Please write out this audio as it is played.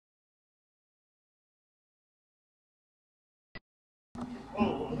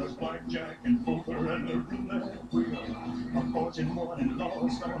Oh, there's blackjack and poker and the roulette wheel. A fortune won and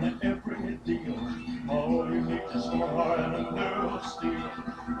lost on every deal. All you need is smile and a nerve of steel.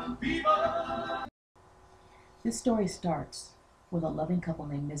 Viva! This story starts with a loving couple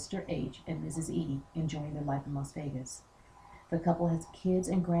named Mr. H and Mrs. E enjoying their life in Las Vegas. The couple has kids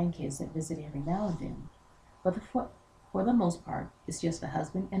and grandkids that visit every now and then, but for the most part, it's just a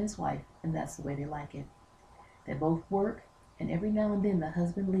husband and his wife, and that's the way they like it. They both work, and every now and then the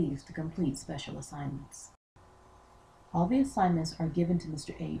husband leaves to complete special assignments. All the assignments are given to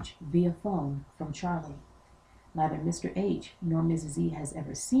Mr. H via phone from Charlie. Neither Mr. H nor Mrs. E has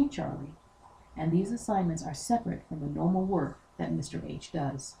ever seen Charlie, and these assignments are separate from the normal work that Mr. H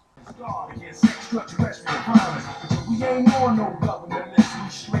does. We ain't on no government list. We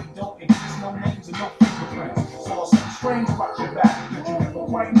straight don't exist. No names and no fingerprints. Saw something strange about your back, but you never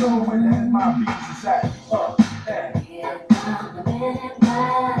quite know where the hell my beats is at.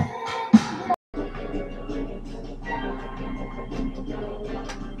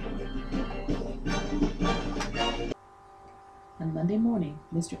 On Monday morning,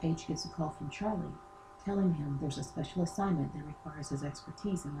 Mr. H gets a call from Charlie, telling him there's a special assignment that requires his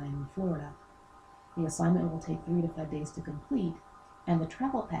expertise in Miami, Florida. The assignment will take 3 to 5 days to complete, and the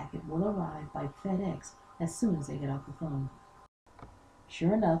travel packet will arrive by FedEx as soon as they get off the phone.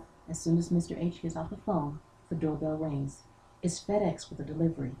 Sure enough, as soon as Mr. H gets off the phone, the doorbell rings. It's FedEx with a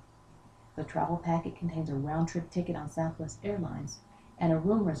delivery. The travel packet contains a round-trip ticket on Southwest Airlines and a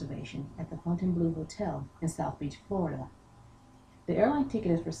room reservation at the Fontainebleau Hotel in South Beach, Florida. The airline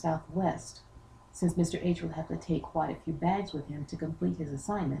ticket is for Southwest, since Mr. H will have to take quite a few bags with him to complete his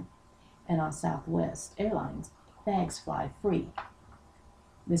assignment, and on Southwest Airlines, bags fly free.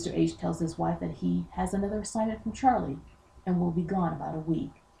 Mr. H tells his wife that he has another assignment from Charlie and will be gone about a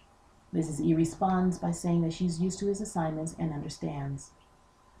week. Mrs. E responds by saying that she's used to his assignments and understands.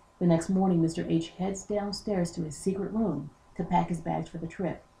 The next morning, Mr. H heads downstairs to his secret room to pack his bags for the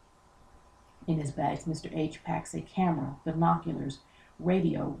trip. In his bags, Mr. H packs a camera, binoculars,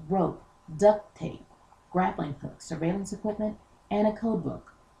 radio, rope, duct tape, grappling hooks, surveillance equipment, and a code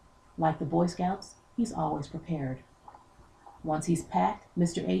book. Like the Boy Scouts, he's always prepared. Once he's packed,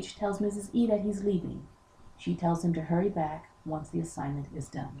 Mr. H tells Mrs. E that he's leaving. She tells him to hurry back once the assignment is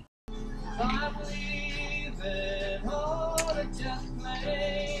done. I'm leaving home to just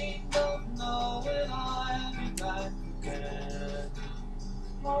play. Don't know when I'll be back again.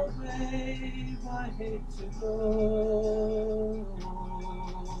 Oh, babe, I hate to go.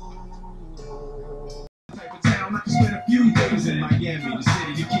 Type of town, I can spend a few days in Miami, the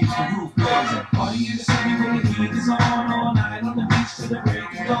city that keeps the roof blazing. Party in the city when the heat is on, all night on the beach till the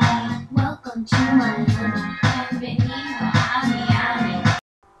break of dawn. Welcome to Miami. Bienvenido a Miami.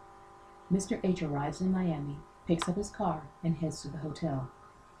 Mr. H arrives in Miami, picks up his car, and heads to the hotel.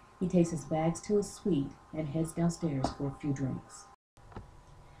 He takes his bags to his suite and heads downstairs for a few drinks.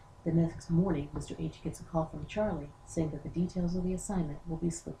 The next morning, Mr. H gets a call from Charlie saying that the details of the assignment will be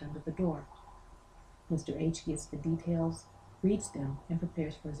slipped under the door. Mr. H gets the details, reads them, and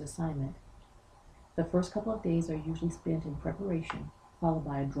prepares for his assignment. The first couple of days are usually spent in preparation, followed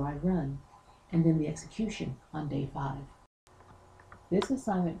by a dry run, and then the execution on day 5. This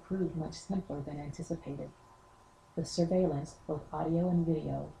assignment proved much simpler than anticipated. The surveillance, both audio and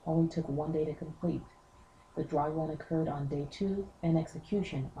video, only took 1 day to complete. The dry run occurred on day 2 and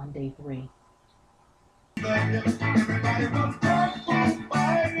execution on day 3.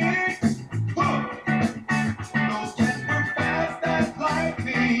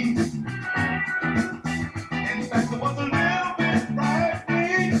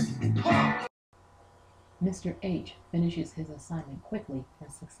 Mr. H finishes his assignment quickly and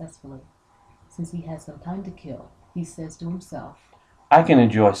successfully. Since he has some time to kill, he says to himself, I can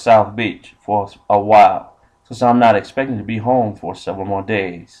enjoy South Beach for a while, since I'm not expecting to be home for several more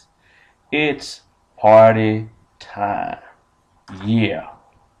days. It's party time. Yeah.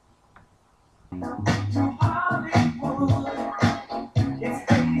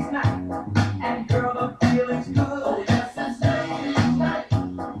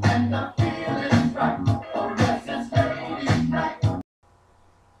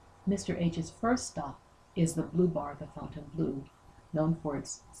 Mr. H's first stop is the Blue Bar, the Fontainebleau, known for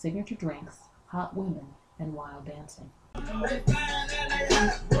its signature drinks, hot women, and wild dancing.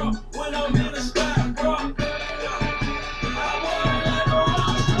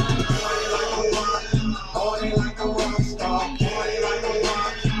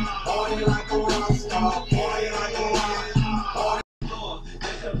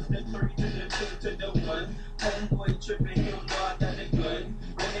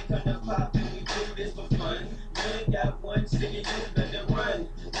 When it come to poppin', we do this for fun. You ain't got one, singing, you better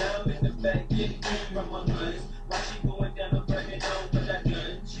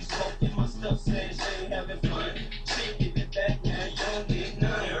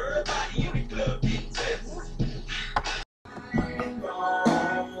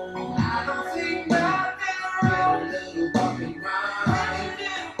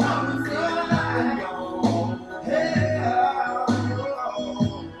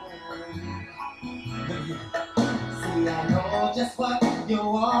just what you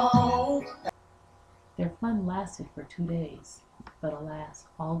want. Their fun lasted for 2 days, but alas,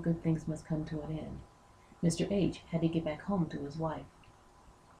 all good things must come to an end. Mr. H had to get back home to his wife.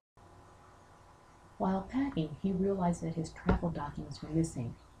 While packing, he realized that his travel documents were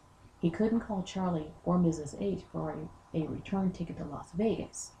missing. He couldn't call Charlie or Mrs. H for a return ticket to Las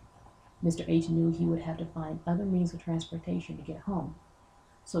Vegas. Mr. H knew he would have to find other means of transportation to get home.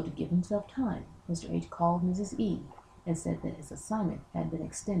 So to give himself time, Mr. H called Mrs. E and said that his assignment had been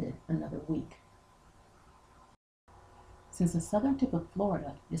extended another week. Since the southern tip of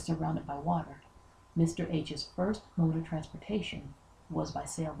Florida is surrounded by water, Mr. H's first mode of transportation was by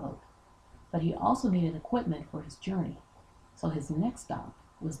sailboat. But he also needed equipment for his journey, so his next stop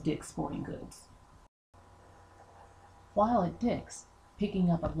was Dick's Sporting Goods. While at Dick's, picking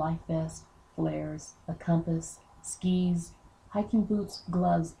up a life vest, flares, a compass, skis, hiking boots,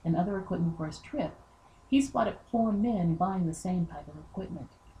 gloves, and other equipment for his trip, he spotted 4 men buying the same type of equipment.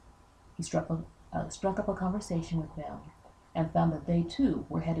 He struck up a conversation with them and found that they too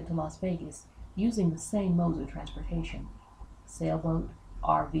were headed to Las Vegas using the same modes of transportation: sailboat,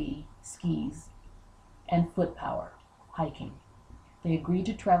 RV, skis, and foot power, hiking. They agreed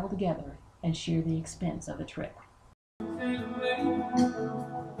to travel together and share the expense of the trip.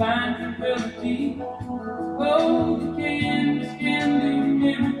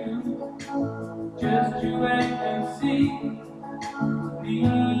 Just you wait and see.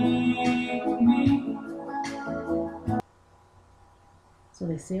 So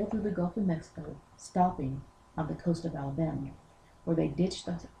they sailed through the Gulf of Mexico, stopping on the coast of Alabama, where they ditched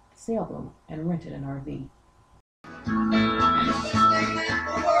the sailboat and rented an RV.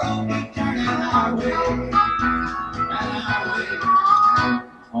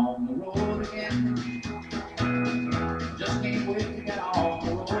 On the road again. Just can't wait to get off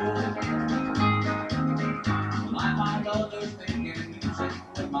the road. I find others making music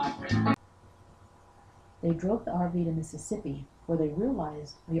with my friends. They drove the RV to Mississippi, where they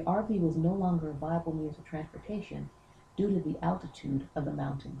realized the RV was no longer a viable means of transportation due to the altitude of the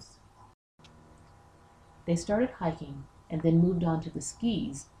mountains. They started hiking and then moved on to the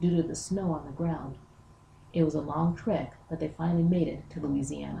skis due to the snow on the ground. It was a long trek, but they finally made it to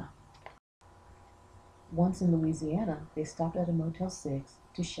Louisiana. Once in Louisiana, they stopped at a Motel 6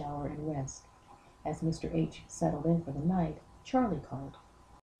 to shower and rest. As Mr. H settled in for the night, Charlie called.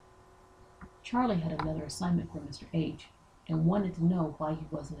 Charlie had another assignment for Mr. H and wanted to know why he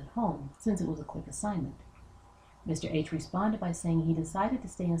wasn't at home, since it was a quick assignment. Mr. H responded by saying he decided to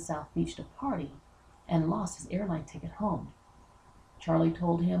stay in South Beach to party and lost his airline ticket home. Charlie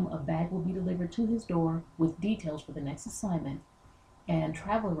told him a bag will be delivered to his door with details for the next assignment and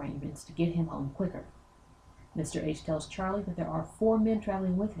travel arrangements to get him home quicker. Mr. H tells Charlie that there are 4 men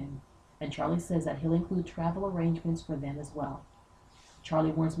traveling with him, and Charlie says that he'll include travel arrangements for them as well.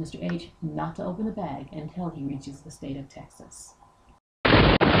 Charlie warns Mr. H not to open the bag until he reaches the state of Texas.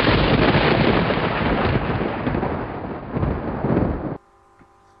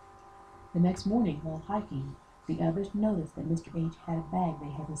 The next morning, while hiking, the others noticed that Mr. H had a bag they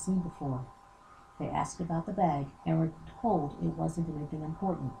hadn't seen before. They asked about the bag and were told it wasn't anything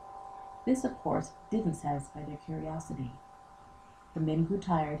important. This, of course, didn't satisfy their curiosity. The men grew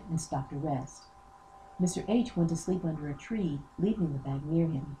tired and stopped to rest. Mr. H went to sleep under a tree, leaving the bag near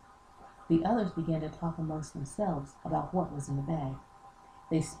him. The others began to talk amongst themselves about what was in the bag.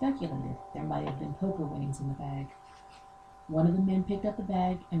 They speculated there might have been poker winnings in the bag. One of the men picked up the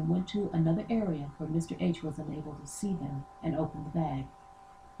bag and went to another area where Mr. H was unable to see them and opened the bag.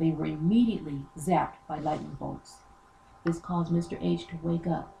 They were immediately zapped by lightning bolts. This caused Mr. H to wake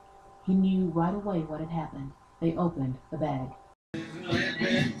up. He knew right away what had happened. They opened the bag. Live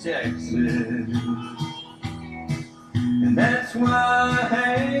in Texas, and that's why I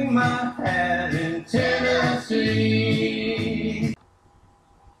hang my hat in Tennessee.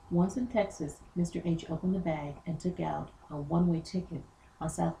 Once in Texas, Mr. H opened the bag and took out a one-way ticket on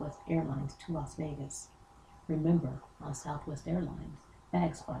Southwest Airlines to Las Vegas. Remember, on Southwest Airlines,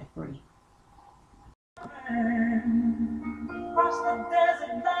 bags fly free. Cross the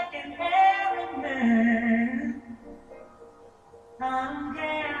desert like an errand man.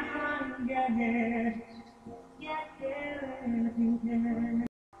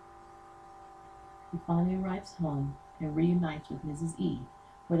 He finally arrives home and reunites with Mrs. E,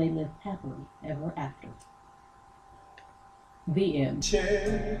 where they live happily ever after. The end.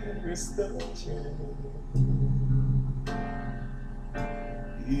 Cherish the chance,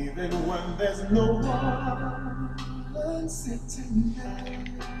 even when there's no one sitting there.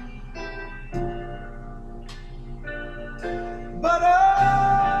 But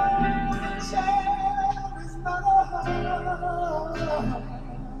cherish my heart.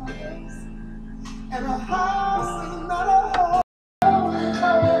 and a house in another home.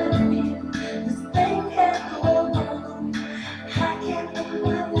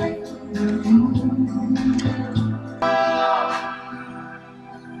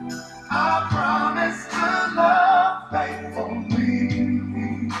 I promise to love faithfully.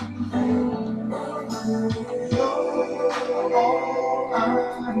 You're all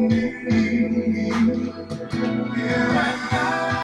I need.